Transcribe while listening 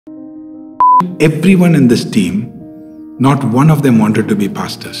Everyone in this team, not one of them wanted to be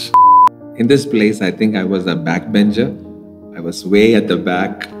pastors. In this place, I think I was a backbencher. I was way at the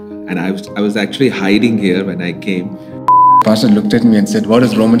back, and I was actually hiding here when I came. Pastor looked at me and said, "What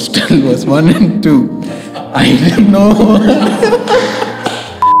is Romans 12 verse 1 and 2? I didn't know.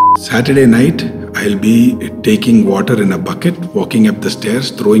 Saturday night, I'll be taking water in a bucket, walking up the stairs,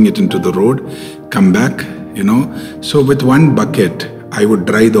 throwing it into the road, come back, So with one bucket, I would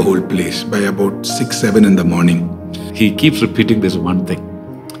dry the whole place by about 6, 7 in the morning. He keeps repeating this one thing.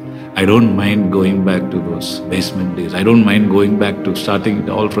 I don't mind going back to those basement days. I don't mind going back to starting it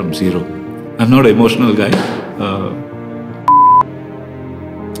all from zero. I'm not an emotional guy.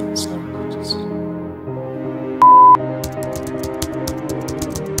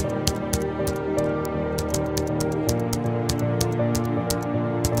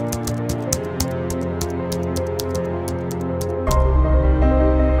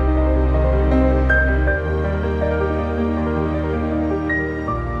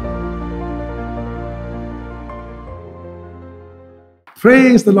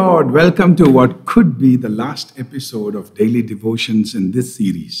 Praise the Lord. Welcome to what could be the last episode of daily devotions in this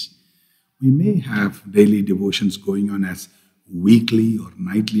series. We may have daily devotions going on as weekly or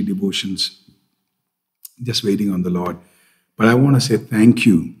nightly devotions, just waiting on the Lord. But I want to say thank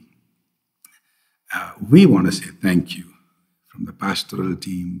you. We want to say thank you from the pastoral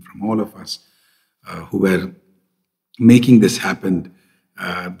team, from all of us who were making this happen,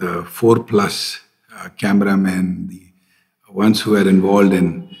 the 4+ cameramen, the ones who were involved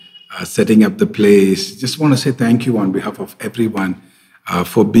in setting up the place. Just want to say thank you on behalf of everyone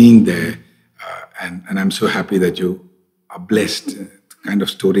for being there. And I'm so happy that you are blessed. The kind of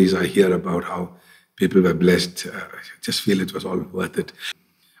stories I hear about how people were blessed, I just feel it was all worth it.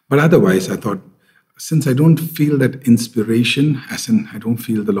 But otherwise, I thought, since I don't feel that inspiration, as in I don't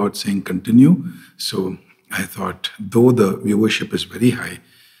feel the Lord saying continue, so I thought, though the viewership is very high,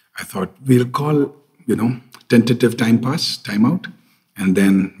 I thought we'll call, tentative time out, and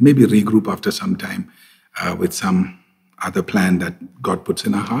then maybe regroup after some time with some other plan that God puts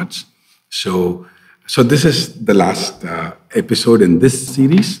in our hearts. So this is the last episode in this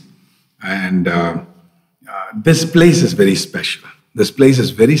series, and this place is very special. This place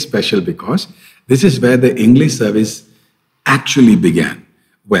is very special because this is where the English service actually began.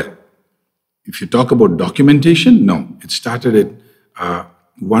 Well, if you talk about documentation, no, it started at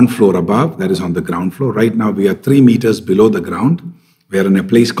one floor above, that is on the ground floor. Right now, we are 3 meters below the ground. We are in a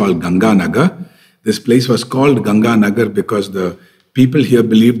place called Ganga Nagar. This place was called Ganga Nagar because the people here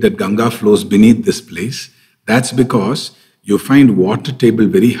believed that Ganga flows beneath this place. That's because you find water table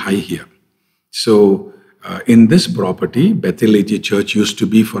very high here. So in this property, Bethel Church used to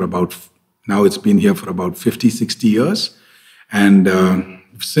be now it's been here for about 50, 60 years. And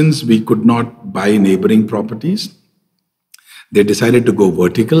since we could not buy neighboring properties, they decided to go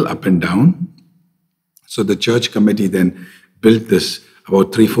vertical, up and down. So the church committee then built this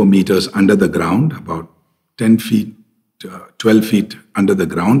about 3-4 meters under the ground, about 10 feet, 12 feet under the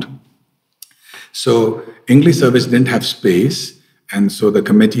ground. So English service didn't have space. And so the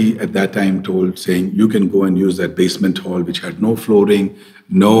committee at that time saying, you can go and use that basement hall, which had no flooring,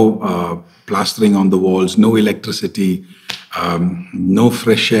 no plastering on the walls, no electricity, no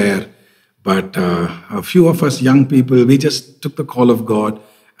fresh air. But a few of us young people, we just took the call of God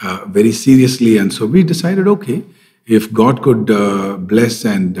very seriously. And so we decided, okay, if God could bless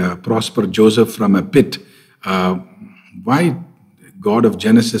and prosper Joseph from a pit, why God of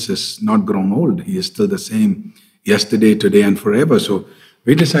Genesis is not grown old? He is still the same yesterday, today, and forever. So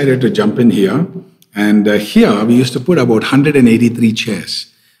we decided to jump in here. And here we used to put about 183 chairs.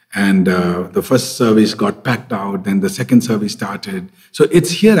 And the first service got packed out, then the second service started. So it's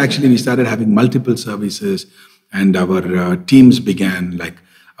here actually we started having multiple services, and our teams began, like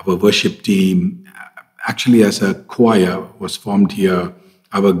our worship team, actually as a choir was formed here.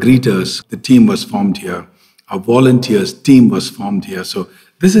 Our greeters, the team was formed here. Our volunteers team was formed here. So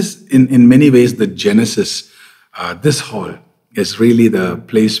this is in many ways the genesis. This hall is really the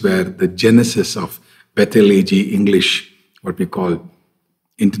place where the genesis of Bethel AG English, what we call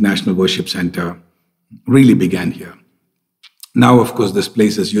International Worship Center, really began here. Now, of course, this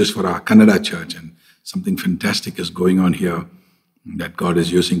place is used for our Kannada church, and something fantastic is going on here that God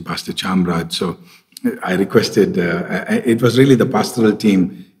is using Pastor Chamraj. So I requested, it was really the pastoral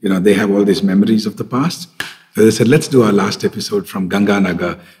team, they have all these memories of the past. So they said, let's do our last episode from Ganga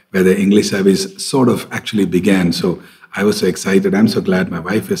Nagar, where the English service sort of actually began. So I was so excited. I'm so glad my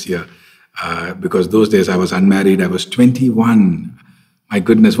wife is here because those days I was unmarried. I was 21. My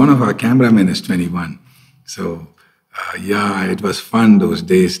goodness, one of our cameramen is 21. So Yeah, it was fun those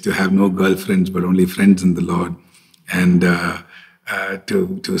days to have no girlfriends but only friends in the Lord. And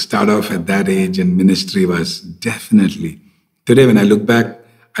to start off at that age in ministry was definitely. Today, when I look back,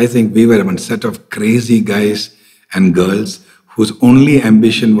 I think we were a set of crazy guys and girls whose only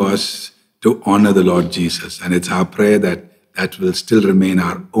ambition was to honor the Lord Jesus. And it's our prayer that that will still remain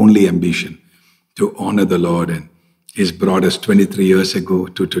our only ambition, to honor the Lord. And He's brought us 23 years ago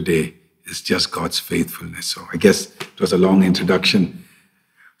to today. It's just God's faithfulness. So I guess it was a long introduction.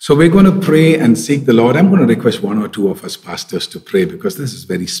 So we're going to pray and seek the Lord. I'm going to request one or two of us pastors to pray because this is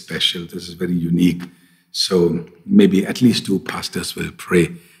very special. This is very unique. So maybe at least two pastors will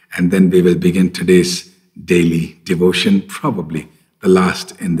pray. And then we will begin today's daily devotion, probably the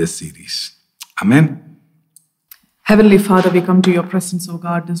last in this series. Amen. Heavenly Father, we come to your presence, O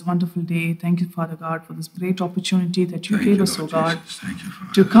God, this wonderful day. Thank you, Father God, for this great opportunity that you gave us, O God,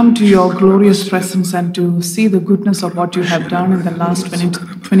 to come to your glorious presence and to see the goodness of what you have done in the last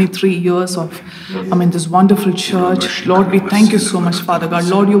 23 years of, this wonderful church. Lord, we thank you so much, Father God.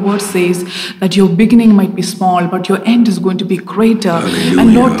 Lord, your word says that your beginning might be small, but your end is going to be greater. Hallelujah.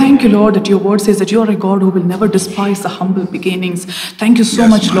 And Lord, thank you, Lord, that your word says that you are a God who will never despise the humble beginnings. Thank you so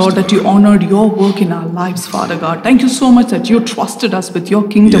much, Lord, that you honored your work in our lives, Father God. Thank you so much that you trusted us with your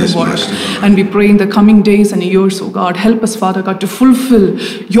kingdom work. And we pray in the coming days and years, oh God, help us, Father God, to fulfill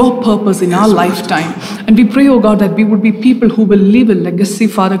your purpose in our lifetime. And we pray, oh God, that we would be people who will leave a legacy,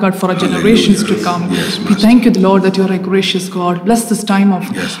 Father God, for our generations to come. We thank you, Lord, that you are a gracious God. Bless this time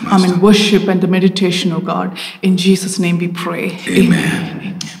of worship and the meditation, oh God. In Jesus' name we pray.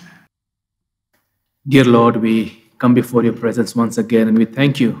 Amen. Dear Lord, we come before your presence once again, and we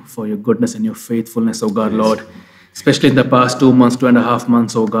thank you for your goodness and your faithfulness, oh God, Lord. Especially in the past 2 months, 2.5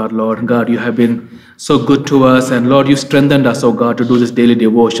 months, oh God, Lord. God, you have been so good to us. And Lord, you strengthened us, oh God, to do this daily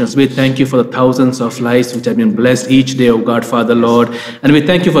devotions. We thank you for the thousands of lives which have been blessed each day, oh God, Father, Lord. And we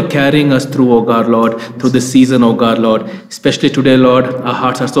thank you for carrying us through, oh God, Lord, through this season, oh God, Lord. Especially today, Lord, our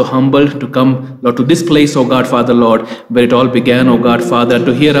hearts are so humble to come, Lord, to this place, oh God, Father, Lord, where it all began, oh God, Father,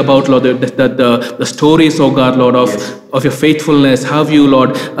 to hear about, Lord, the stories, oh God, Lord, of your faithfulness, how you,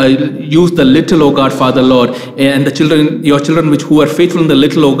 Lord, use the little, oh God, Father, Lord, and the children, your children who are faithful in the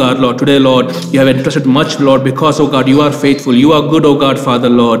little, oh God, Lord. Today, Lord, you have entrusted much, Lord, because, oh God, you are faithful. You are good, oh God, Father,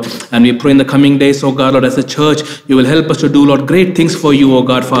 Lord. And we pray in the coming days, oh God, Lord, as a church, you will help us to do, Lord, great things for you, oh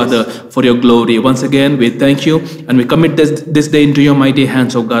God, Father, for your glory. Once again, we thank you and we commit this day into your mighty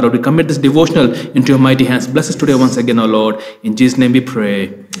hands, oh God. Lord, we commit this devotional into your mighty hands. Bless us today once again, oh Lord. In Jesus' name we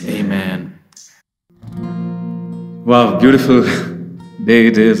pray. Amen. Wow, beautiful day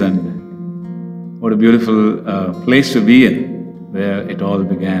it is, and what a beautiful place to be in, where it all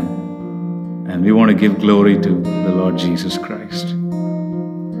began. And we want to give glory to the Lord Jesus Christ.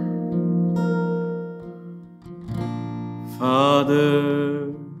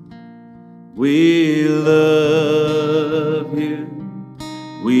 Father, we love you,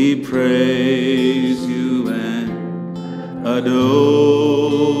 we praise you and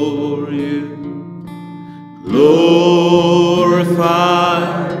adore you.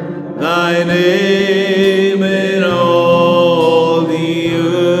 Glorify thy name in all the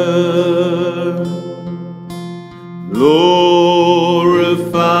earth.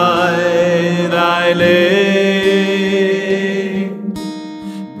 Glorify thy name.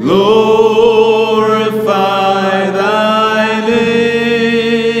 Glorify thy name.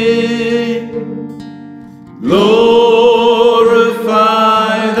 Glorify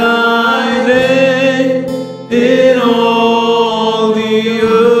thy name in all the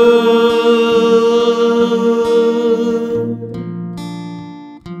earth.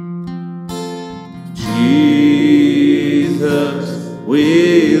 Jesus,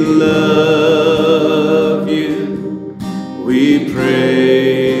 we love you, we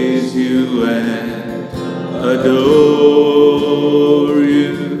praise you and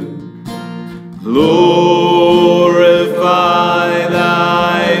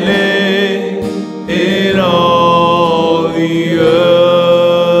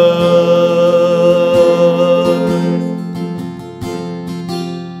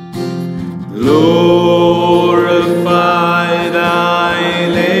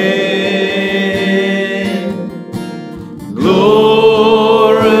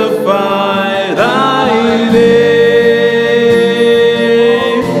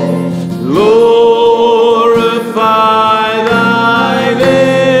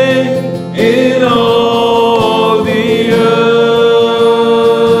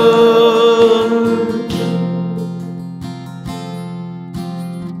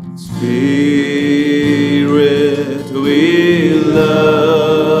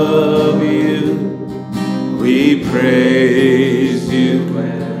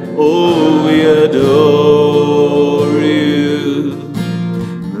Oh, we adore you.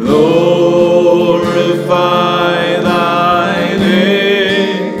 Glorify thy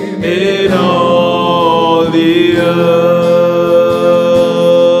name in all the earth.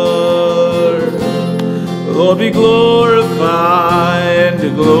 Lord, be glorified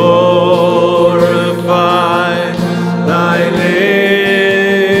and glorify thy name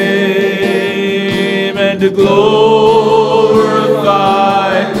and to glorify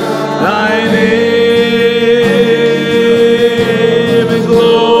thy name and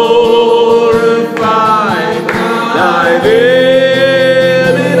glorify thy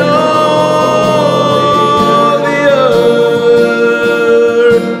name in all the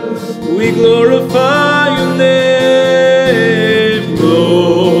earth. We glorify your name,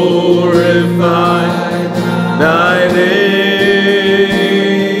 glorify thy name,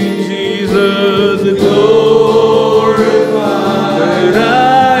 Jesus, glorify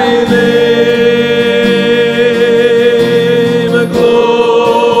thy name,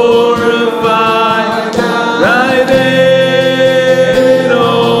 glorify thy name in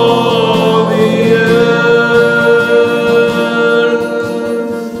all the earth.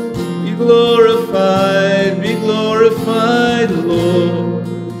 Be glorified, Lord.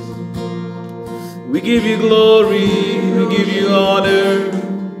 We give you glory, we give you honor.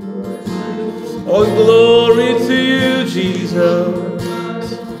 All glory to you, Jesus.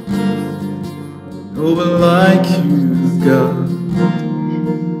 No one like you, God.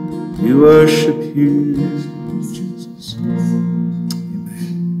 We worship you, Jesus.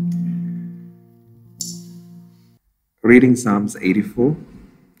 Reading Psalms 84.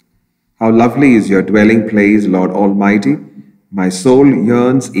 How lovely is your dwelling place, Lord Almighty! My soul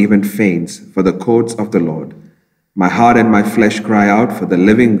yearns, even faints, for the courts of the Lord. My heart and my flesh cry out for the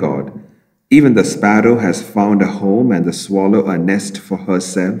living God. Even the sparrow has found a home, and the swallow a nest for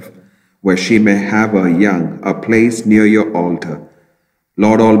herself, where she may have her young, a place near your altar.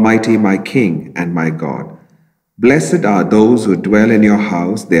 Lord Almighty, my King and my God. Blessed are those who dwell in your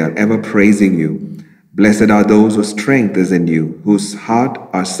house, they are ever praising you. Blessed are those whose strength is in you, whose heart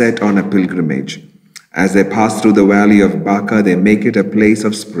are set on a pilgrimage. As they pass through the valley of Baca, they make it a place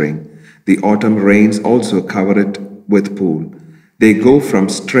of spring. The autumn rains also cover it with pool. They go from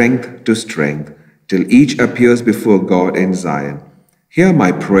strength to strength, till each appears before God in Zion. Hear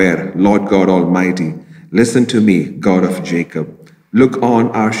my prayer, Lord God Almighty. Listen to me, God of Jacob. Look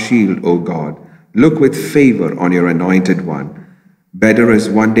on our shield, O God. Look with favor on your anointed one. Better is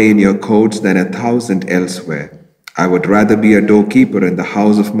one day in your courts than 1,000 elsewhere. I would rather be a doorkeeper in the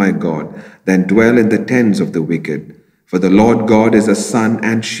house of my God than dwell in the tents of the wicked. For the Lord God is a sun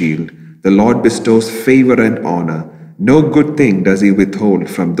and shield. The Lord bestows favor and honor. No good thing does he withhold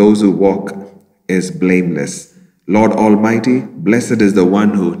from those who walk is blameless. Lord Almighty, blessed is the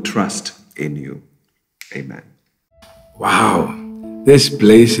one who trusts in you. Amen. Wow, this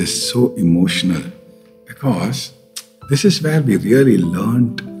place is so emotional because this is where we really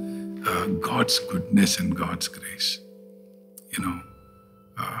learned God's goodness and God's grace. You know,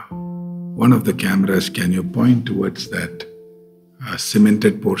 one of the cameras, can you point towards that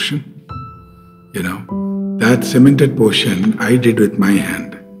cemented portion? You know, that cemented portion I did with my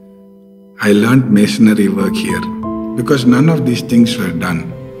hand. I learned masonry work here because none of these things were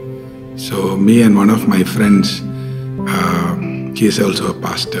done. So me and one of my friends, he is also a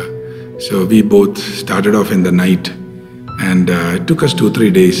pastor. So we both started off in the night, and it took us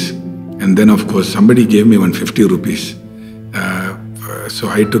 2-3 days. And then of course somebody gave me 150 rupees. So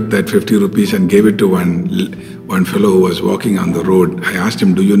I took that 50 rupees and gave it to one fellow who was walking on the road. I asked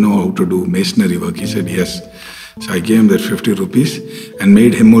him, do you know how to do masonry work? He said, yes. So I gave him that 50 rupees and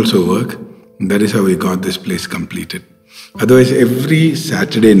made him also work. And that is how we got this place completed. Otherwise, every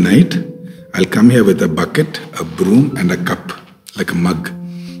Saturday night, I'll come here with a bucket, a broom and a cup, like a mug.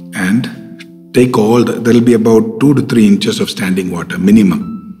 And take there'll be about 2 to 3 inches of standing water, minimum.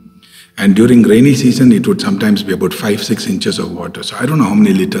 And during rainy season, it would sometimes be about 5-6 inches of water. So I don't know how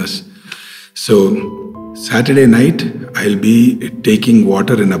many liters. So Saturday night, I'll be taking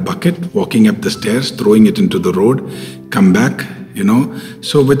water in a bucket, walking up the stairs, throwing it into the road, come back, you know.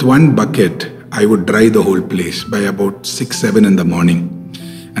 So with one bucket, I would dry the whole place by about 6-7 in the morning.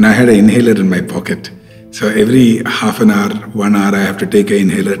 And I had an inhaler in my pocket. So every half an hour, 1 hour, I have to take an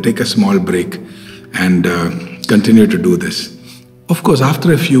inhaler, take a small break, and continue to do this. Of course,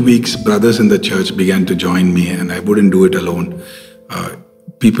 after a few weeks, brothers in the church began to join me, and I wouldn't do it alone.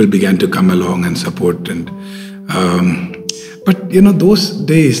 People began to come along and support. But you know, those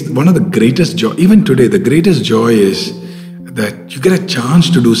days, one of the greatest joy, even today, the greatest joy is that you get a chance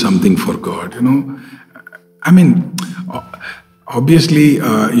to do something for God. You know, I mean, obviously,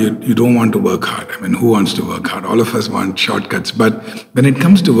 you don't want to work hard. I mean, who wants to work hard? All of us want shortcuts. But when it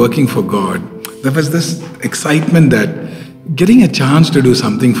comes to working for God, there was this excitement that getting a chance to do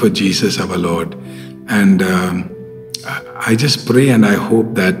something for Jesus, our Lord. And I just pray and I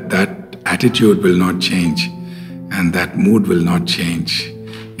hope that that attitude will not change and that mood will not change.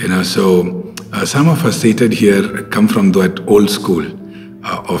 So some of us seated here come from that old school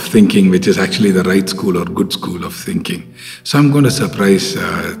of thinking, which is actually the right school or good school of thinking. So I'm going to surprise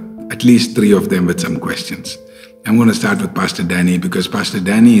at least 3 of them with some questions. I'm going to start with Pastor Danny, because Pastor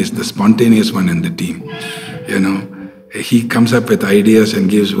Danny is the spontaneous one in the team. He comes up with ideas and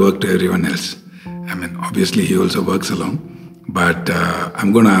gives work to everyone else. I mean, obviously he also works along, but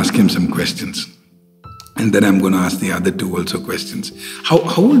I'm going to ask him some questions. And then I'm going to ask the other 2 also questions. How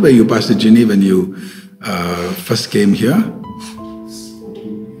old were you, Pastor Ginny, when you first came here?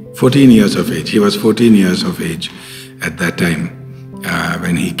 14 years of age. He was 14 years of age at that time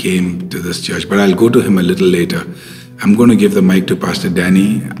when he came to this church. But I'll go to him a little later. I'm going to give the mic to Pastor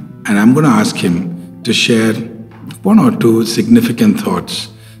Danny, and I'm going to ask him to share 1 or 2 significant thoughts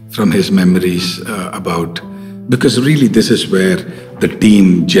from his memories about, because really this is where the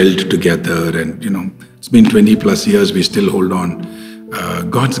team gelled together, and it's been 20 plus years, we still hold on.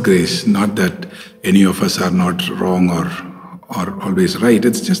 God's grace, not that any of us are not wrong or always right.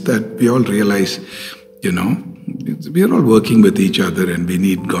 It's just that we all realize, we are all working with each other and we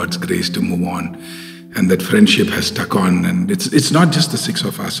need God's grace to move on. And that friendship has stuck on, and it's not just the 6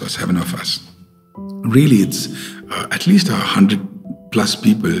 of us or 7 of us. Really, it's at least 100 plus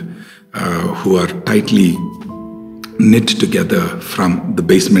people who are tightly knit together from the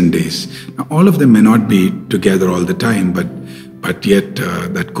basement days. Now, all of them may not be together all the time, but yet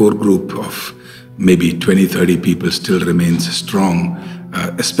that core group of maybe 20, 30 people still remains strong,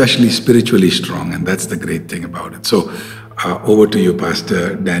 especially spiritually strong, and that's the great thing about it. So over to you,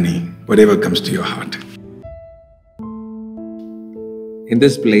 Pastor Danny, whatever comes to your heart. In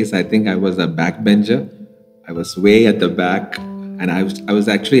this place, I think I was a backbencher. I was way at the back, and I was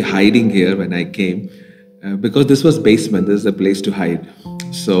actually hiding here when I came, because this was basement. This is a place to hide.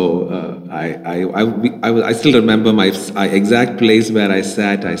 So I still remember my exact place where I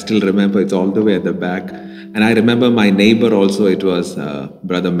sat. I still remember it's all the way at the back. And I remember my neighbor also. It was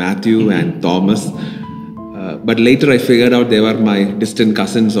Brother Matthew and Thomas. But later I figured out they were my distant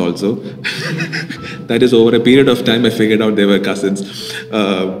cousins also. That is, over a period of time I figured out they were cousins.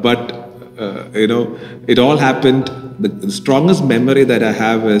 It all happened. The strongest memory that I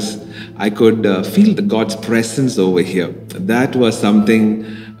have is I could feel God's presence over here. That was something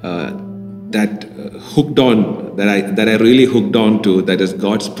that I really hooked on to. That is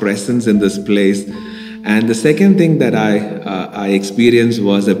God's presence in this place. And the second thing that I experienced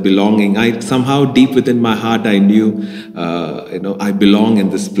was a belonging. I somehow deep within my heart I knew, I belong in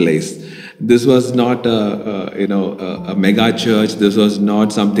this place. This was not a mega church. This was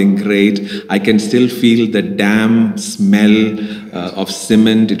not something great. I can still feel the damp smell of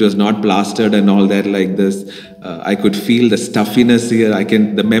cement. It was not plastered and all that like this. I could feel the stuffiness here.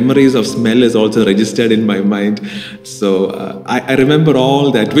 The memories of smell is also registered in my mind. So I remember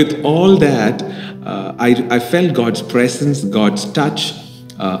all that. With all that, I felt God's presence, God's touch,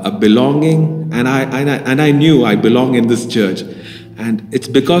 a belonging, and I knew I belong in this church. And it's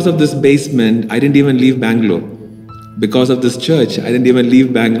because of this basement, I didn't even leave Bangalore. Because of this church, I didn't even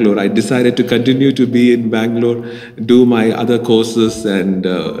leave Bangalore. I decided to continue to be in Bangalore, do my other courses, and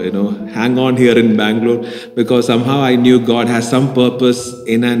hang on here in Bangalore, because somehow I knew God has some purpose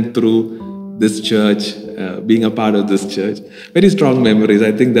in and through this church, being a part of this church. Very strong memories.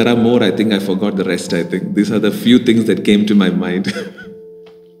 I think there are more. I think I forgot the rest. I think these are the few things that came to my mind.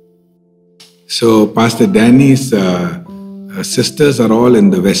 So Pastor Danny's sisters are all in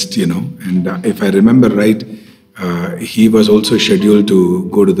the West, and if I remember right, he was also scheduled to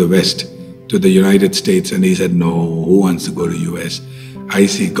go to the West, to the United States, and he said, no, who wants to go to US? I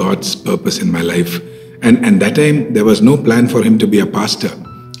see God's purpose in my life. And that time, there was no plan for him to be a pastor.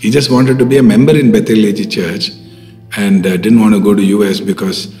 He just wanted to be a member in Bethel AG Church, and didn't want to go to US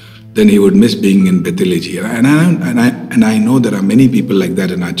because then he would miss being in Bethel AG. And I know there are many people like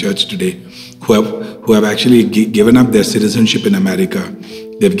that in our church today who have actually given up their citizenship in America.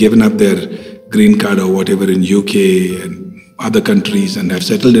 They've given up their green card or whatever in UK and other countries and have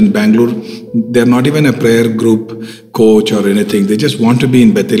settled in Bangalore. They're not even a prayer group coach or anything. They just want to be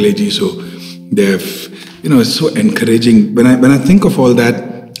in Bethel AG. So they've, it's so encouraging. When I think of all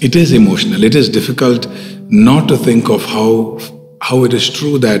that, it is emotional. It is difficult not to think of how it is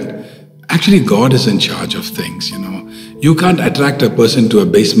true that actually God is in charge of things, You can't attract a person to a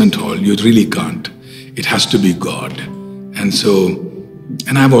basement hall. You really can't. It has to be God. And so,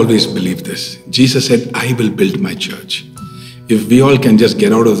 and I've always believed this. Jesus said, I will build my church. If we all can just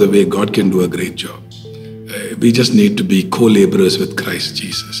get out of the way, God can do a great job. We just need to be co-laborers with Christ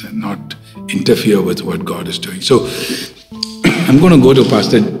Jesus and not interfere with what God is doing. So I'm going to go to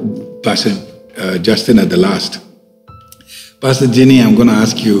Pastor Justin at the last. Pastor Ginny, I'm going to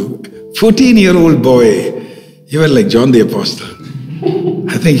ask you, 14-year-old boy, you were like John the Apostle.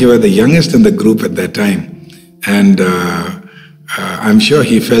 I think you were the youngest in the group at that time. And I'm sure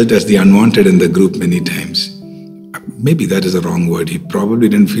he felt as the unwanted in the group many times. Maybe that is a wrong word. He probably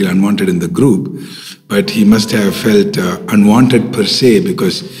didn't feel unwanted in the group, but he must have felt unwanted per se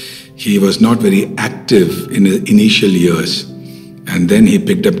because he was not very active in the initial years. And then he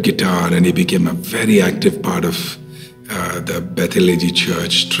picked up guitar and he became a very active part of the Bethel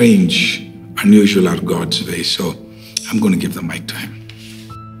Church. Strange, unusual are God's ways. So I'm going to give the mic to him.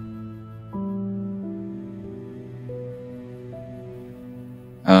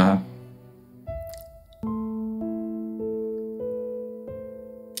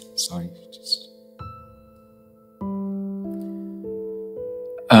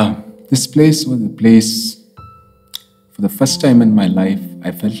 This place was a place, for the first time in my life,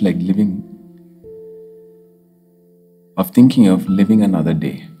 I felt like thinking of living another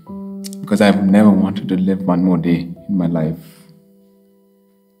day. Because I've never wanted to live one more day in my life.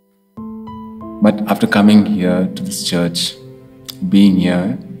 But after coming here to this church, being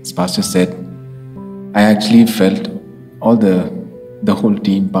here, as Pastor said, I actually felt all the whole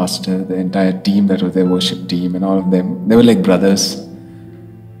team, Pastor, the entire team that was their worship team and all of them, they were like brothers.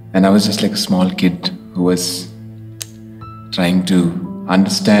 And I was just like a small kid who was trying to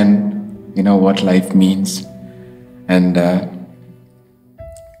understand, what life means. And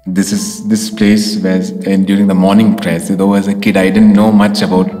this place where, and during the morning prayers, though as a kid, I didn't know much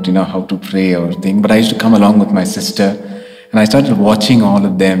about, how to pray or thing, but I used to come along with my sister and I started watching all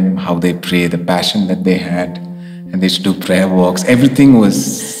of them, how they pray, the passion that they had, and they used to do prayer walks. Everything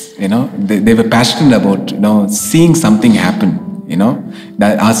was, they were passionate about, seeing something happen.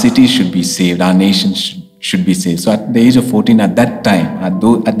 That our city should be saved, our nation should be saved. So at the age of 14, at that time,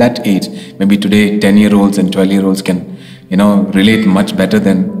 at that age, maybe today 10-year-olds and 12-year-olds can, relate much better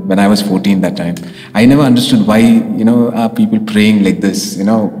than when I was 14 that time. I never understood why, are people praying like this,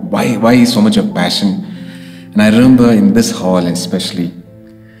 why so much of passion. And I remember in this hall especially,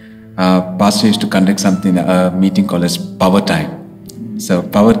 Pastor used to conduct a meeting called as Power Time. So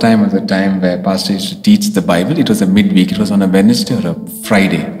Power Time was a time where Pastor used to teach the Bible. It was a midweek. It was on a Wednesday or a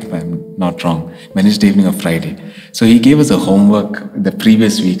Friday, if I'm not wrong. Wednesday evening or Friday. So he gave us a homework the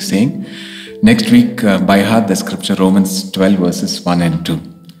previous week saying, next week by heart the scripture Romans 12 verses 1 and 2.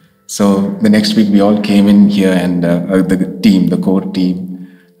 So the next week we all came in here and the team, the core team,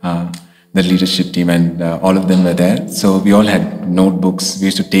 the leadership team, and all of them were there. So we all had notebooks. We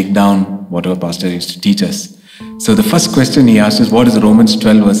used to take down whatever Pastor used to teach us. So the first question he asked is, what is Romans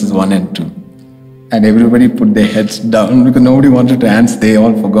 12 verses 1 and 2? And everybody put their heads down because nobody wanted to answer. They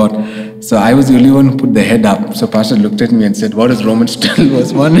all forgot. So I was the only one who put their head up. So Pastor looked at me and said, what is Romans 12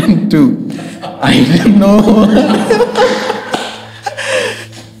 verse 1 and 2? I didn't know.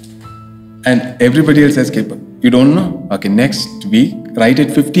 And everybody else says, okay, you don't know? Okay, next week, write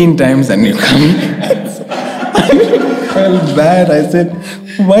it 15 times and you come. So I felt bad. I said,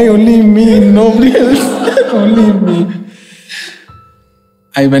 why only me? Nobody else. Only me.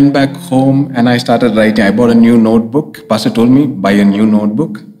 I went back home and I started writing. I bought a new notebook. Pastor told me, buy a new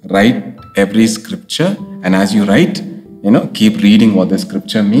notebook, write every scripture, and as you write, keep reading what the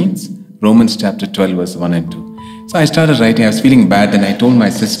scripture means. Romans chapter 12 verse 1 and 2. So I started writing. I was feeling bad. Then I told my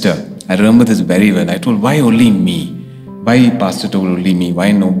sister, I remember this very well. I told, why only me? Why Pastor told only me?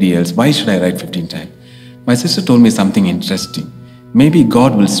 Why nobody else? Why should I write 15 times? My sister told me something interesting. Maybe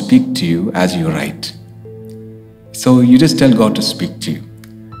God will speak to you as you write. So you just tell God to speak to you.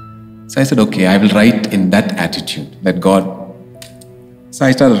 So I said, okay, I will write in that attitude that God. So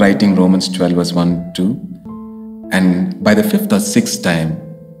I started writing Romans 12 verse 1, 2. And by the 5th or 6th time,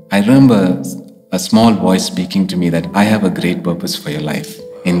 I remember a small voice speaking to me that I have a great purpose for your life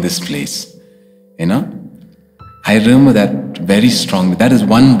in this place. I remember that very strongly. That is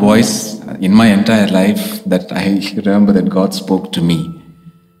one voice in my entire life that I remember that God spoke to me.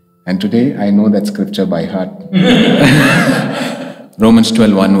 And today I know that scripture by heart. Romans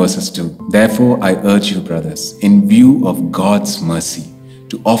 12, 1 verses 2. Therefore I urge you, brothers, in view of God's mercy,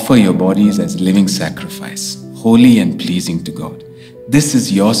 to offer your bodies as living sacrifice, holy and pleasing to God. This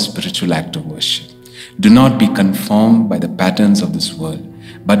is your spiritual act of worship. Do not be conformed by the patterns of this world,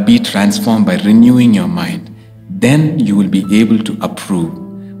 but be transformed by renewing your mind. Then you will be able to approve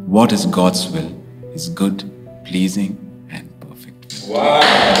what is God's will, His good, pleasing, and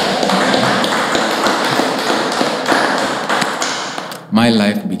My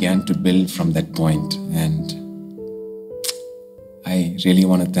life began to build from that point, and I really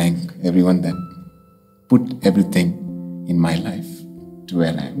want to thank everyone that put everything in my life to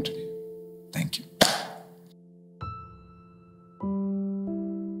where I am today. Thank you.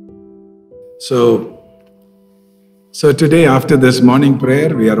 So today, after this morning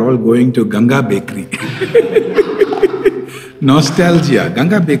prayer, we are all going to Ganga Bakery. Nostalgia.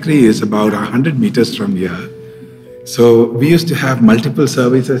 Ganga Bakery is about 100 meters from here. So we used to have multiple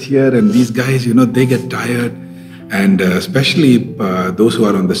services here, and these guys, they get tired. And especially those who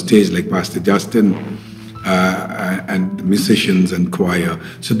are on the stage, like Pastor Justin and the musicians and choir.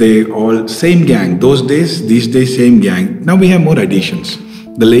 So they all, same gang. These days, same gang. Now we have more additions.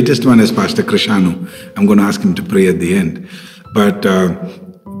 The latest one is Pastor Krishanu. I'm going to ask him to pray at the end. But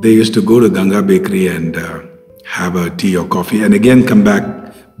they used to go to Ganga Bakery and have a tea or coffee, and again come back.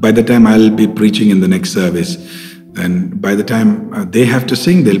 By the time I'll be preaching in the next service, and by the time they have to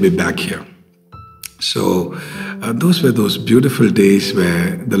sing, they'll be back here. So those were those beautiful days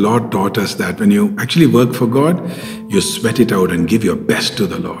where the Lord taught us that when you actually work for God, you sweat it out and give your best to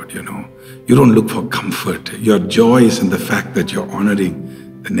the Lord, You don't look for comfort. Your joy is in the fact that you're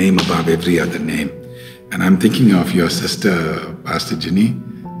honoring the name above every other name. And I'm thinking of your sister, Pastor Ginny.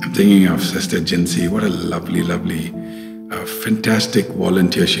 I'm thinking of Sister Jinsi. What a lovely, lovely, fantastic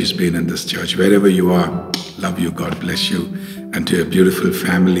volunteer she's been in this church. Wherever you are, love you, God bless you. And to your beautiful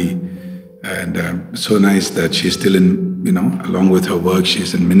family. And so nice that she's still in, along with her work,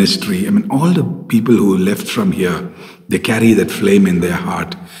 she's in ministry. I mean, all the people who left from here, they carry that flame in their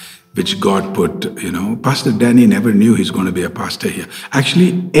heart, which God put, Pastor Danny never knew he's going to be a pastor here.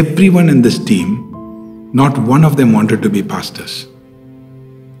 Actually, everyone in this team, not one of them wanted to be pastors.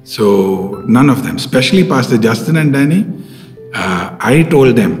 So none of them, especially Pastor Justin and Danny, I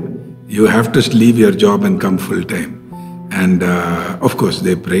told them, you have to leave your job and come full time. And of course,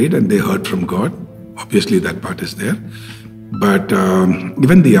 they prayed and they heard from God. Obviously, that part is there. But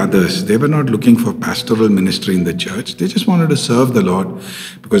even the others, they were not looking for pastoral ministry in the church. They just wanted to serve the Lord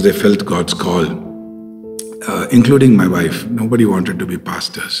because they felt God's call, including my wife. Nobody wanted to be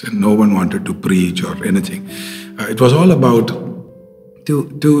pastors and no one wanted to preach or anything. It was all about to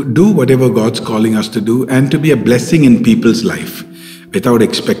do whatever God's calling us to do and to be a blessing in people's life without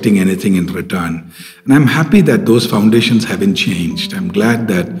expecting anything in return. And I'm happy that those foundations haven't changed. I'm glad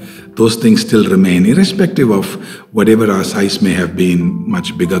that those things still remain, irrespective of whatever our size may have been,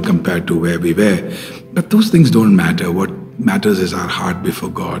 much bigger compared to where we were. But those things don't matter. What matters is our heart before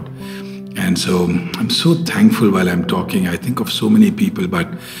God. And so I'm so thankful while I'm talking. I think of so many people, but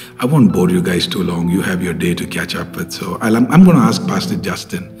I won't bore you guys too long. You have your day to catch up with. So I'm going to ask Pastor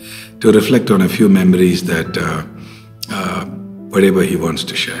Justin to reflect on a few memories that whatever he wants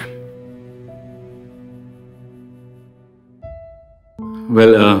to share.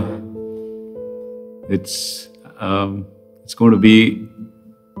 Well, it's going to be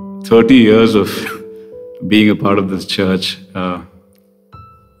 30 years of being a part of this church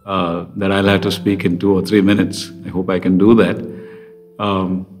that I'll have to speak in 2 or 3 minutes. I hope I can do that.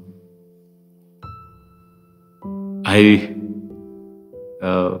 I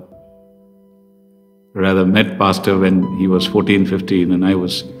rather met Pastor when he was 14, 15 and I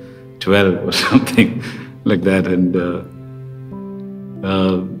was 12 or something like that. And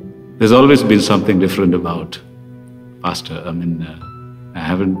there's always been something different about Pastor. I mean, I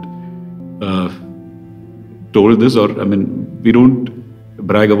haven't told this, or I mean, we don't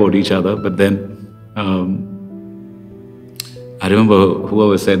brag about each other, but then I remember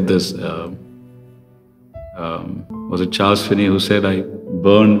whoever said this, was it Charles Finney who said, I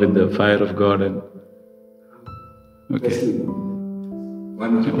burn with the fire of God? And okay,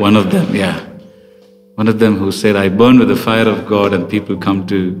 one of them, yeah. One of them who said, I burn with the fire of God and people come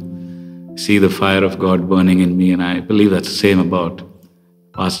to see the fire of God burning in me. And I believe that's the same about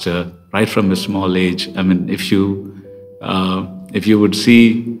Pastor, right from his small age. I mean, if you would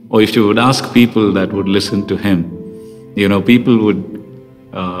see, or if you would ask people that would listen to him, people would,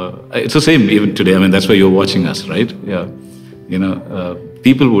 it's the same even today. I mean, that's why you're watching us, right? Yeah.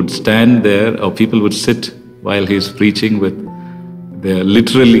 People would stand there, or people would sit while he's preaching with their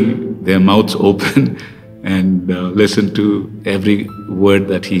mouths open and listen to every word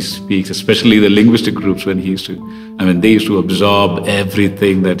that he speaks, especially the linguistic groups when he used to, they used to absorb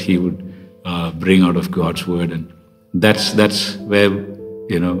everything that he would bring out of God's word. And that's where,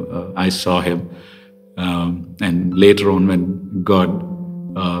 I saw him. And later on when God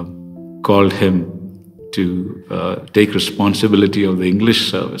called him to take responsibility of the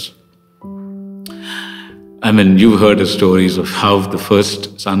English service, I mean, you've heard the stories of how the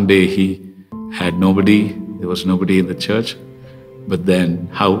first Sunday he had nobody, there was nobody in the church, but then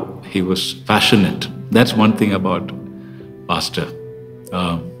how he was passionate. That's one thing about Pastor.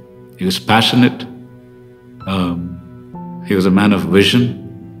 He was passionate. He was a man of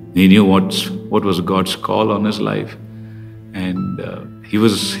vision. He knew what was God's call on his life, and he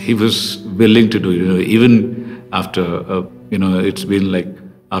was willing to do it. Even after it's been like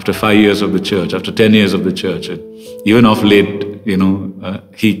after 5 years of the church, after 10 years of the church, and even of late,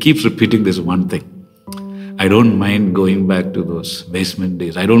 he keeps repeating this one thing. I don't mind going back to those basement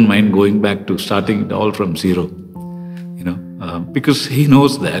days. I don't mind going back to starting it all from zero. Because he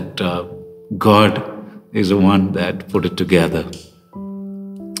knows that God is the one that put it together.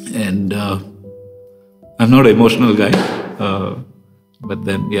 And I'm not an emotional guy, but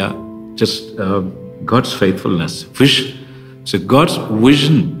then, just God's faithfulness. So God's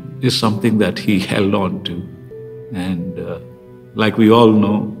vision is something that he held on to. And like we all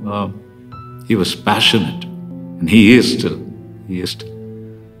know, he was passionate, and he is still.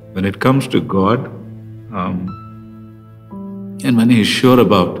 When it comes to God, and when he is sure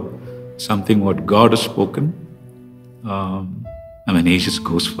about something what God has spoken, he just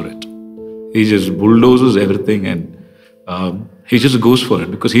goes for it. He just bulldozes everything, and he just goes for it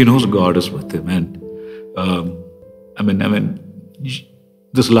because he knows God is with him. And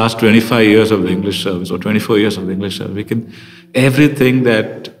this last 25 years of the English service or 24 years of the English service, everything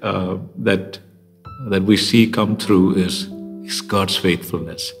that we see come through is God's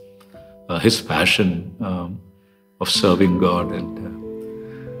faithfulness, his passion of serving God,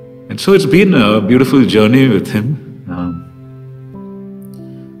 and so it's been a beautiful journey with him.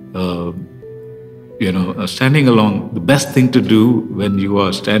 Standing along, the best thing to do when you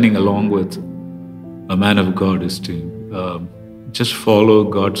are standing along with a man of God is to just follow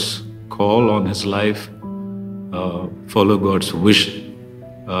God's call on his life, follow God's vision,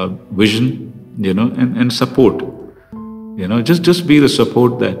 and support. Just be the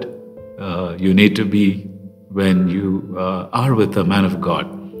support that you need to be when you are with a man of God.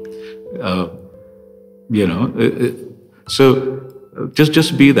 So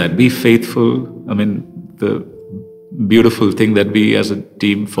just be that, be faithful. The beautiful thing that we as a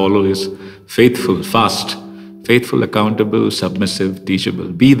team follow is faithful, fast, faithful, accountable, submissive, teachable.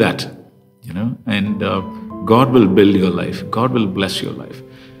 Be that, and God will build your life. God will bless your life.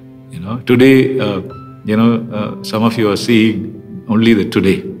 Today, some of you are seeing only the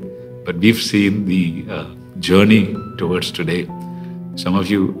today, but we've seen the journey towards today. Some of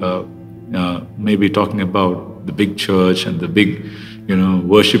you may be talking about the big church and the big,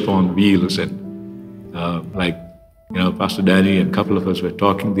 worship on wheels, and Pastor Danny and a couple of us were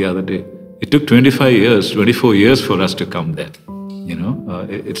talking the other day. It took 24 years for us to come there.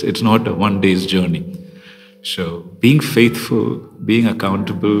 It's not a one day's journey. So being faithful, being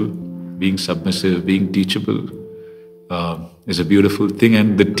accountable, being submissive, being teachable is a beautiful thing.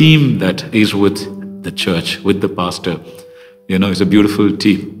 And the team that is with the church, with the pastor, is a beautiful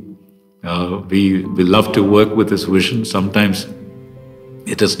team. We love to work with his vision. Sometimes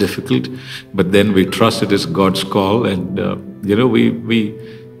it is difficult, but then we trust it is God's call, and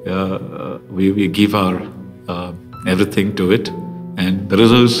we give our everything to it, and the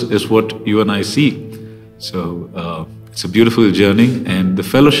results is what you and I see. So it's a beautiful journey, and the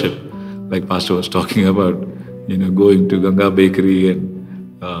fellowship, like Pastor was talking about, going to Ganga Bakery, and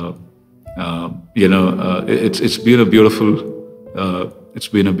it's been a beautiful. It's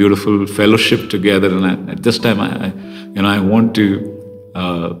been a beautiful fellowship together, and at this time, I want to,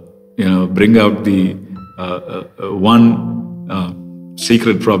 bring out the one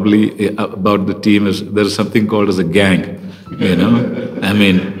secret probably about the team is there is something called as a gang. I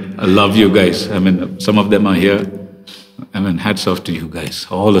love you guys. Some of them are here. Hats off to you guys,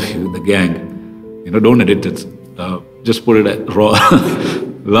 all of you, the gang. Don't edit it. Just put it raw.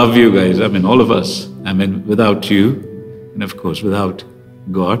 Love you guys. All of us. Without you, and of course, without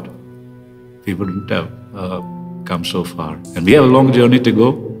God, we wouldn't have come so far. And we have a long journey to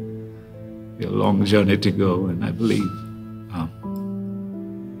go. We have a long journey to go, and I believe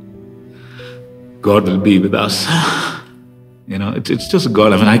God will be with us. It's just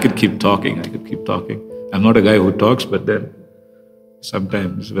God. I could keep talking. I'm not a guy who talks, but then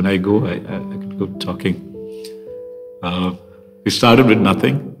sometimes when I go, I could go talking. We started with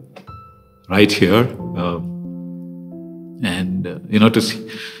nothing, right here. To see,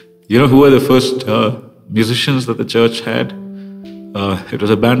 who were the first musicians that the church had? It was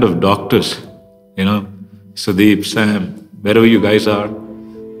a band of doctors, Sudeep, Sam, wherever you guys are.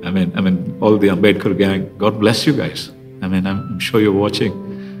 All the Ambedkar gang. God bless you guys. I'm sure you're watching.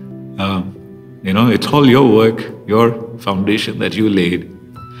 It's all your work, your foundation that you laid.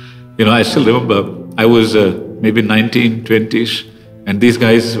 I still remember I was maybe 19, 20s, and these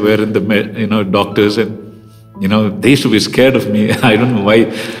guys were in the doctors, and they used to be scared of me. I don't know why.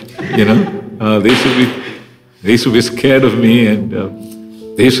 They used to be scared of me, and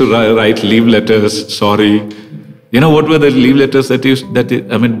they used to write leave letters. Sorry. What were the leave letters what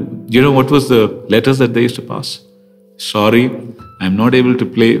was the letters that they used to pass? Sorry, I'm not able to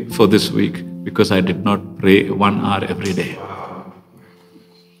play for this week because I did not pray 1 hour every day.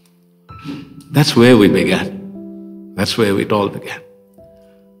 That's where we began. That's where it all began.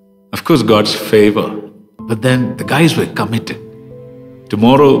 Of course, God's favor. But then the guys were committed.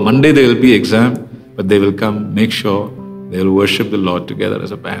 Tomorrow, Monday, there will be exam, but they will come, make sure they will worship the Lord together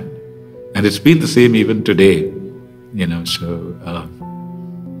as a band. And it's been the same even today. It's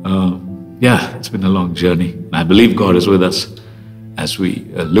been a long journey. And I believe God is with us as we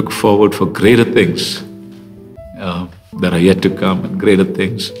look forward for greater things that are yet to come, and greater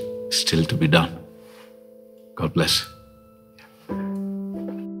things still to be done. God bless.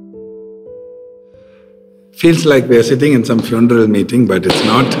 Feels like we are sitting in some funeral meeting, but it's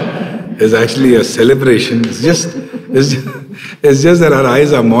not. It's actually a celebration. It's just that our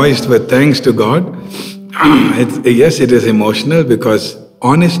eyes are moist with thanks to God. Yes, it is emotional because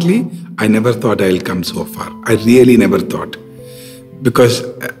honestly, I never thought I'll come so far. I really never thought. Because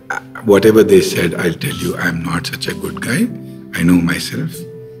whatever they said, I'll tell you, I'm not such a good guy. I know myself.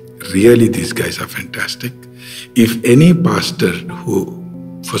 Really, these guys are fantastic. If any pastor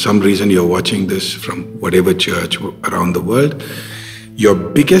who, for some reason you're watching this from whatever church around the world, your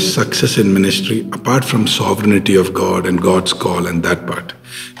biggest success in ministry, apart from sovereignty of God and God's call and that part,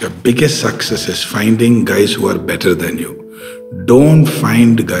 your biggest success is finding guys who are better than you. Don't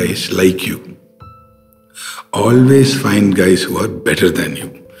find guys like you. Always find guys who are better than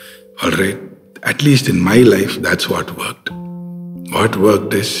you. All right? At least in my life, that's what worked. What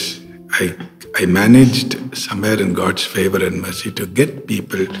worked is I managed somewhere in God's favor and mercy to get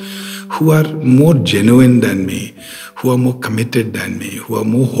people who are more genuine than me, who are more committed than me, who are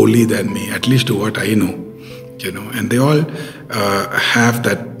more holy than me, at least to what I know. And they all have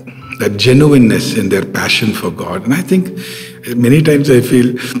that genuineness in their passion for God. And I think many times I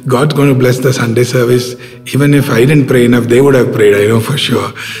feel God's going to bless the Sunday service. Even if I didn't pray enough, they would have prayed, I know for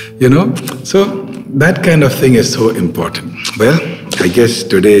sure. So that kind of thing is so important. Well, I guess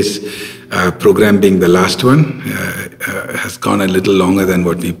today's program being the last one has gone a little longer than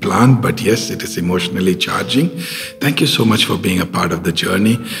what we planned, but yes, it is emotionally charging. Thank you so much for being a part of the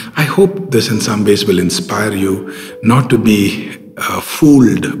journey. I hope this in some ways will inspire you not to be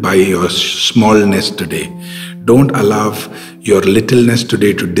fooled by your smallness today. Don't allow your littleness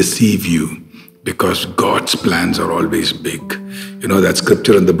today to deceive you, because God's plans are always big. That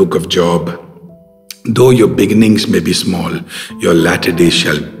scripture in the book of Job, though your beginnings may be small, your latter days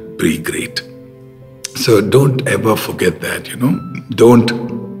shall be great. So don't ever forget that,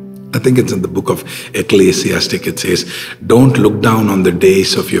 I think it's in the book of Ecclesiastic, it says, don't look down on the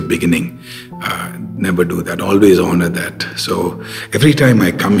days of your beginning. Never do that. Always honor that. So every time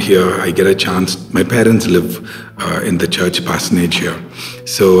I come here, I get a chance. My parents live in the church parsonage here.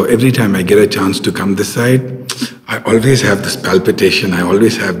 So every time I get a chance to come this side, I always have this palpitation. I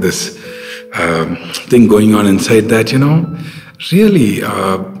always have this thing going on inside that, really.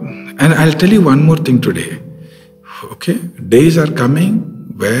 And I'll tell you one more thing today. Okay, days are coming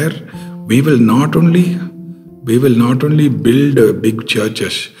where we will not only build big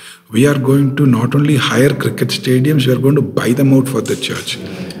churches. We are going to not only hire cricket stadiums, we are going to buy them out for the church.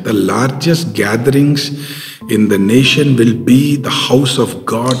 The largest gatherings in the nation will be the house of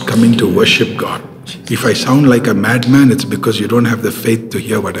God coming to worship God. If I sound like a madman, it's because you don't have the faith to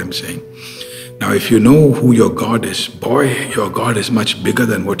hear what I'm saying. Now, if you know who your God is, boy, your God is much bigger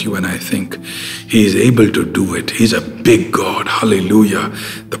than what you and I think. He is able to do it. He's a big God. Hallelujah.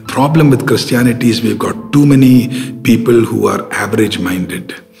 The problem with Christianity is we've got too many people who are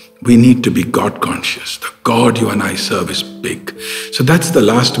average-minded. We need to be God-conscious. The God you and I serve is big. So that's the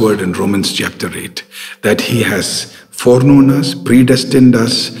last word in Romans chapter 8, that He has foreknown us, predestined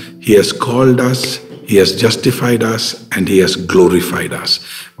us, He has called us, He has justified us, and He has glorified us.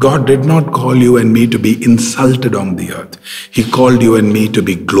 God did not call you and me to be insulted on the earth. He called you and me to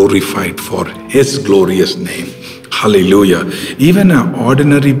be glorified for His glorious name. Hallelujah. Even an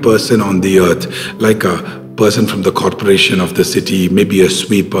ordinary person on the earth, like a person from the corporation of the city, maybe a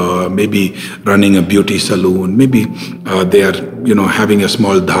sweeper, maybe running a beauty salon, maybe they are, having a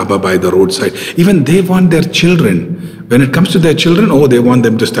small dhaba by the roadside. Even they want their children. When it comes to their children, they want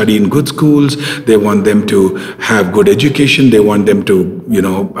them to study in good schools. They want them to have good education. They want them to,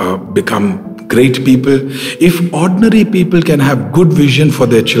 become great people, if ordinary people can have good vision for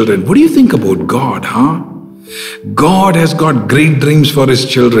their children, what do you think about God, huh? God has got great dreams for His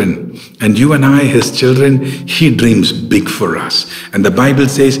children. And you and I, His children, He dreams big for us. And the Bible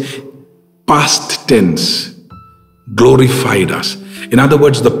says, past tense, glorified us. In other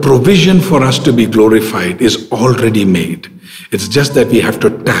words, the provision for us to be glorified is already made. It's just that we have to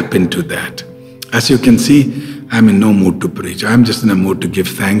tap into that. As you can see, I'm in no mood to preach. I'm just in a mood to give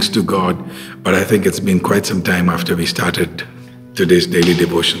thanks to God. But I think it's been quite some time after we started today's daily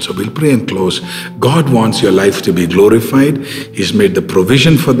devotion. So we'll pray and close. God wants your life to be glorified. He's made the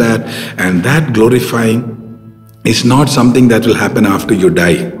provision for that. And that glorifying is not something that will happen after you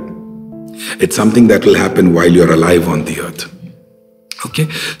die. It's something that will happen while you're alive on the earth. Okay,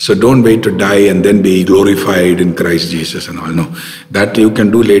 so don't wait to die and then be glorified in Christ Jesus and all. No, that you can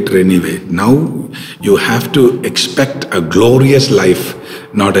do later anyway. Now you have to expect a glorious life,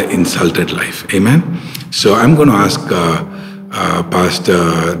 not an insulted life. Amen. So I'm going to ask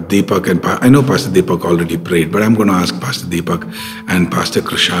Pastor Deepak and I know Pastor Deepak already prayed, but I'm going to ask Pastor Deepak and Pastor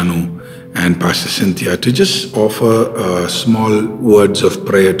Krishanu and Pastor Cynthia to just offer small words of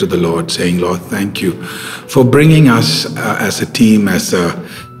prayer to the Lord, saying, Lord, thank you for bringing us as a team, as a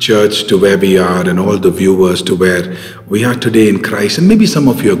church to where we are, and all the viewers to where we are today in Christ. And maybe some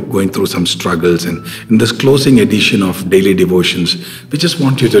of you are going through some struggles. And in this closing edition of Daily Devotions, we just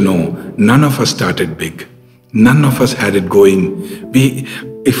want you to know, none of us started big. None of us had it going.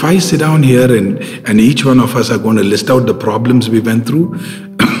 If I sit down here and each one of us are going to list out the problems we went through,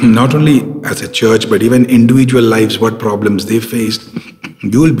 not only as a church, but even individual lives, what problems they faced,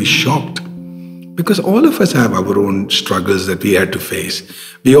 you will be shocked. Because all of us have our own struggles that we had to face.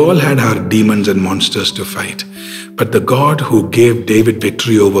 We all had our demons and monsters to fight. But the God who gave David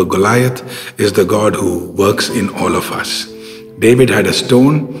victory over Goliath is the God who works in all of us. David had a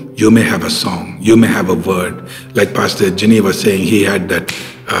stone, you may have a song, you may have a word. Like Pastor Ginny was saying, he had that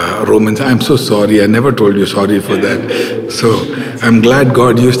Romans. I'm so sorry, I never told you sorry for that. So I'm glad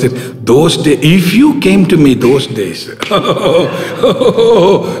God used it. Those days, if you came to me those days,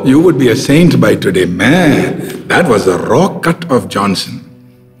 you would be a saint by today. Man, that was the raw cut of Johnson.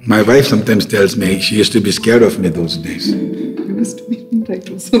 My wife sometimes tells me she used to be scared of me those days. You must have made me right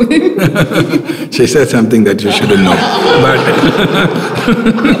also. She said something that you shouldn't know.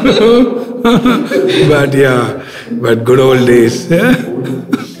 But yeah, but good old days.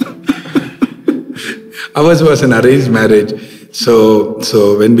 Ours was an arranged marriage.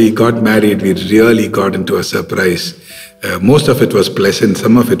 So when we got married, we really got into a surprise. Most of it was pleasant,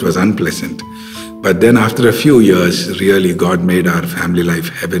 some of it was unpleasant. But then after a few years, really God made our family life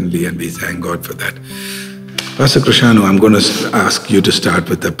heavenly, and we thank God for that. Pastor Krishanu, I'm going to ask you to start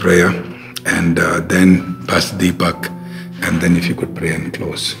with a prayer, and then Pastor Deepak, and then if you could pray and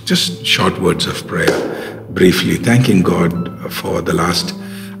close. Just short words of prayer, briefly, thanking God for the last,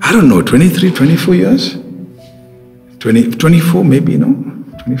 23, 24 years? 24 maybe, no?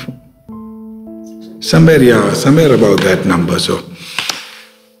 24? Somewhere about that number. So,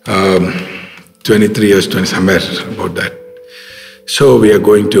 23 years, somewhere about that. So we are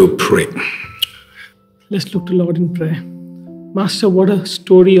going to pray. Let's look to Lord in prayer. Master, what a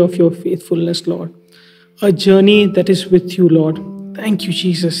story of your faithfulness, Lord. A journey that is with you, Lord. Thank you,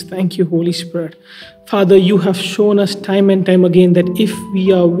 Jesus. Thank you, Holy Spirit. Father, you have shown us time and time again that if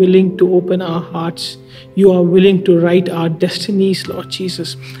we are willing to open our hearts, you are willing to write our destinies, Lord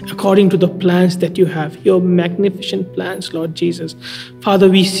Jesus, according to the plans that you have, your magnificent plans, Lord Jesus. Father,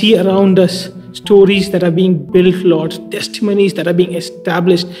 we see around us stories that are being built, Lord, testimonies that are being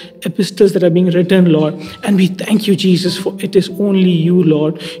established, epistles that are being written, Lord. And we thank you, Jesus, for it is only you,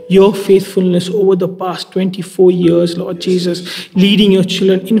 Lord, your faithfulness over the past 24 years, Lord Jesus, leading your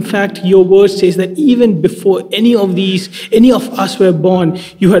children. In fact, your word says that even before any of us were born,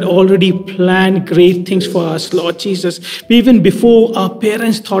 you had already planned great things for us, Lord Jesus. Even before our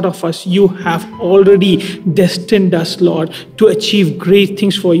parents thought of us, you have already destined us, Lord, to achieve great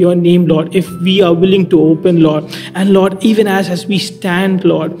things for your name, Lord, if we are willing to open, Lord. And Lord, even as we stand,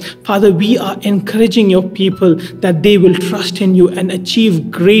 Lord, Father, we are encouraging your people that they will trust in you and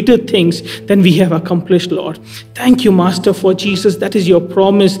achieve greater things than we have accomplished, Lord. Thank you, Master, for Jesus. That is your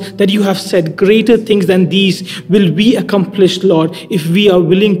promise, that you have said greater things than these will be accomplished, Lord, if we are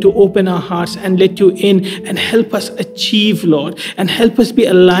willing to open our hearts and let you in and help us achieve, Lord, and help us be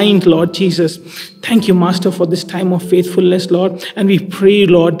aligned, Lord Jesus. Thank you, Master, for this time of faithfulness, Lord. And we pray,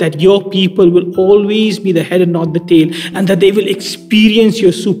 Lord, that your people will always be the head and not the tail, and that they will experience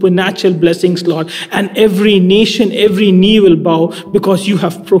your supernatural blessings, Lord. And every nation, every knee will bow, because you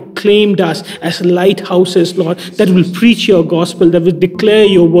have proclaimed us as lighthouses, Lord, that will preach your gospel, that will declare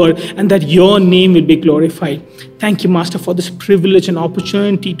your word, and that your name will be glorified. Thank you, Master, for this privilege and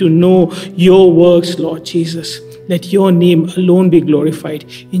opportunity to know your works, Lord Jesus. Let your name alone be glorified.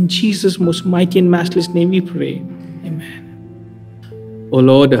 In Jesus' most mighty and matchless name we pray. Amen. Oh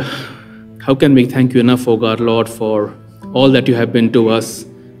Lord, how can we thank you enough, oh God, Lord, for all that you have been to us,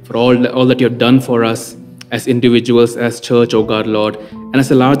 for all that you have done for us as individuals, as church, oh God, Lord, and as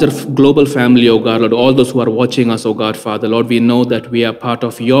a larger global family, oh God, Lord, all those who are watching us, oh God, Father, Lord, we know that we are part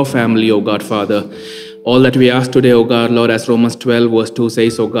of your family, oh God, Father. All that we ask today, O God, Lord, as Romans 12 verse 2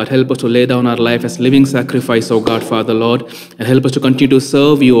 says, O God, help us to lay down our life as living sacrifice, O God, Father, Lord, and help us to continue to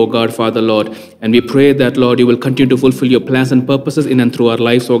serve you, O God, Father, Lord. And we pray that, Lord, you will continue to fulfill your plans and purposes in and through our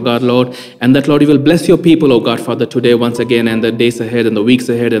lives, O God, Lord, and that, Lord, you will bless your people, O God, Father, today once again, and the days ahead, and the weeks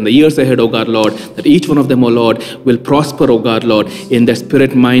ahead, and the years ahead, O God, Lord, that each one of them, O Lord, will prosper, O God, Lord, in their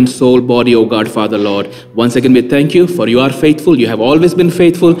spirit, mind, soul, body, O God, Father, Lord. Once again, we thank you, for you are faithful, you have always been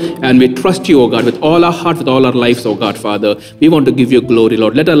faithful, and we trust you, O God, with all our heart, with all our lives, O God, Father. We want to give you glory,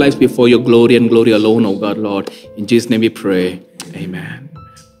 Lord. Let our lives be for your glory and glory alone, O God, Lord. In Jesus' name we pray. Amen.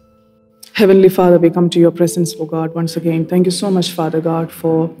 Heavenly Father, we come to your presence, O God, once again. Thank you so much, Father God,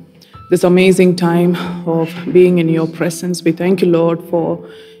 for this amazing time of being in your presence. We thank you, Lord, for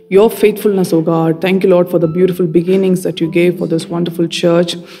your faithfulness, O God. Thank you, Lord, for the beautiful beginnings that you gave for this wonderful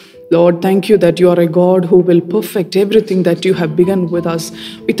church. Lord, thank you that you are a God who will perfect everything that you have begun with us.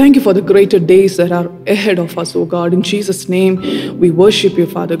 We thank you for the greater days that are ahead of us, oh God. In Jesus' name, we worship you,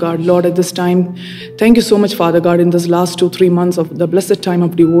 Father God. Lord, at this time, thank you so much, Father God, in this last 2-3 months of the blessed time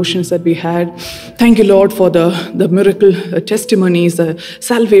of devotions that we had. Thank you, Lord, for the miracle testimonies, the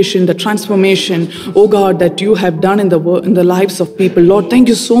salvation, the transformation, oh God, that you have done in the lives of people. Lord, thank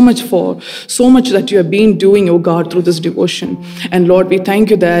you so much for so much that you have been doing, oh God, through this devotion. And Lord, we thank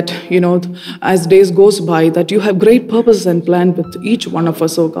you that as days goes by, that you have great purpose and plan with each one of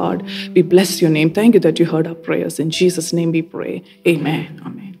us, oh God. We bless your name. Thank you that you heard our prayers. In Jesus' name we pray. Amen.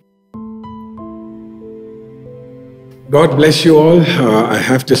 Amen. God bless you all. I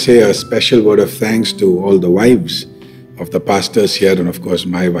have to say a special word of thanks to all the wives of the pastors here, and of course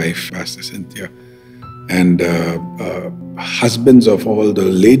my wife, Pastor Cynthia, and husbands of all the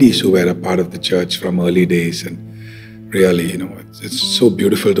ladies who were a part of the church from early days. And really, it's so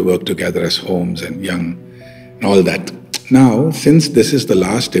beautiful to work together as homes and young and all that. Now, since this is the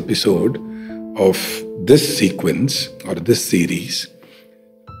last episode of this sequence or this series,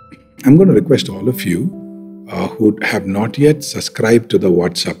 I'm going to request all of you who have not yet subscribed to the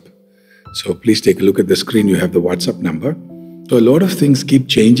WhatsApp. So please take a look at the screen. You have the WhatsApp number. So a lot of things keep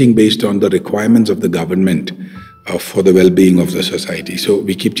changing based on the requirements of the government for the well-being of the society. So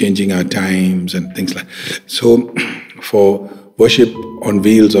we keep changing our times and things like that. So for worship on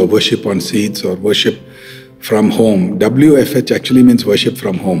wheels or worship on seats or worship from home, WFH actually means worship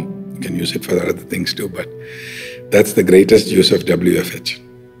from home. You can use it for other things too, but that's the greatest use of WFH.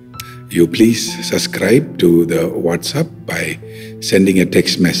 You please subscribe to the WhatsApp by sending a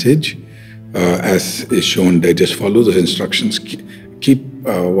text message as is shown there. Just follow those instructions. Keep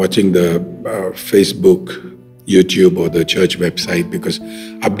watching the Facebook, YouTube, or the church website, because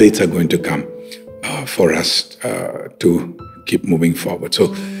updates are going to come for us to keep moving forward.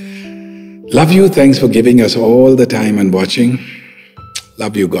 So, love you. Thanks for giving us all the time and watching.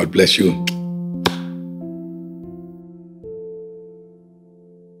 Love you. God bless you.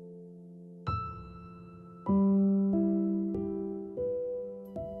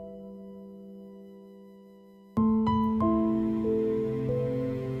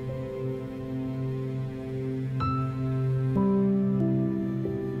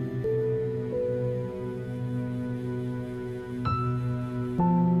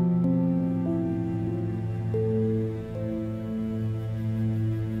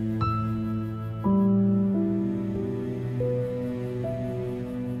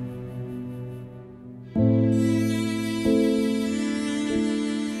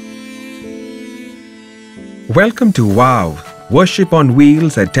 Welcome to WOW, Worship on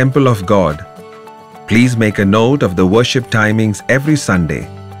Wheels at Temple of God. Please make a note of the worship timings every Sunday.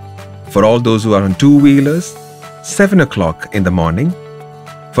 For all those who are on two-wheelers, 7 o'clock in the morning.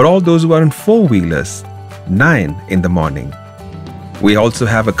 For all those who are on four-wheelers, 9 in the morning. We also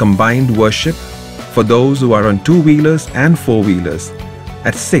have a combined worship for those who are on two-wheelers and four-wheelers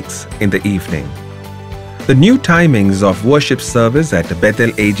at 6 in the evening. The new timings of worship service at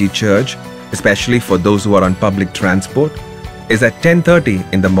Bethel AG Church, especially for those who are on public transport, is at 10:30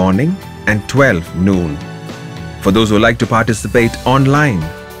 in the morning and 12 noon. For those who like to participate online,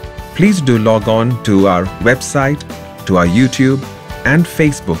 please do log on to our website, to our YouTube and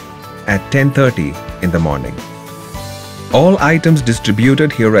Facebook at 10:30 in the morning. All items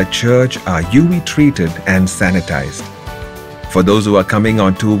distributed here at church are UV treated and sanitized. For those who are coming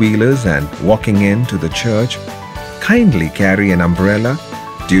on two-wheelers and walking into the church, kindly carry an umbrella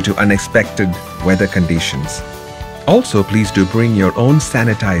due to unexpected weather conditions. Also, please do bring your own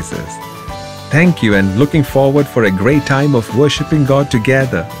sanitizers. Thank you, and looking forward for a great time of worshiping God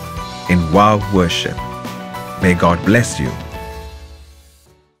together in Wow Worship. May God bless you.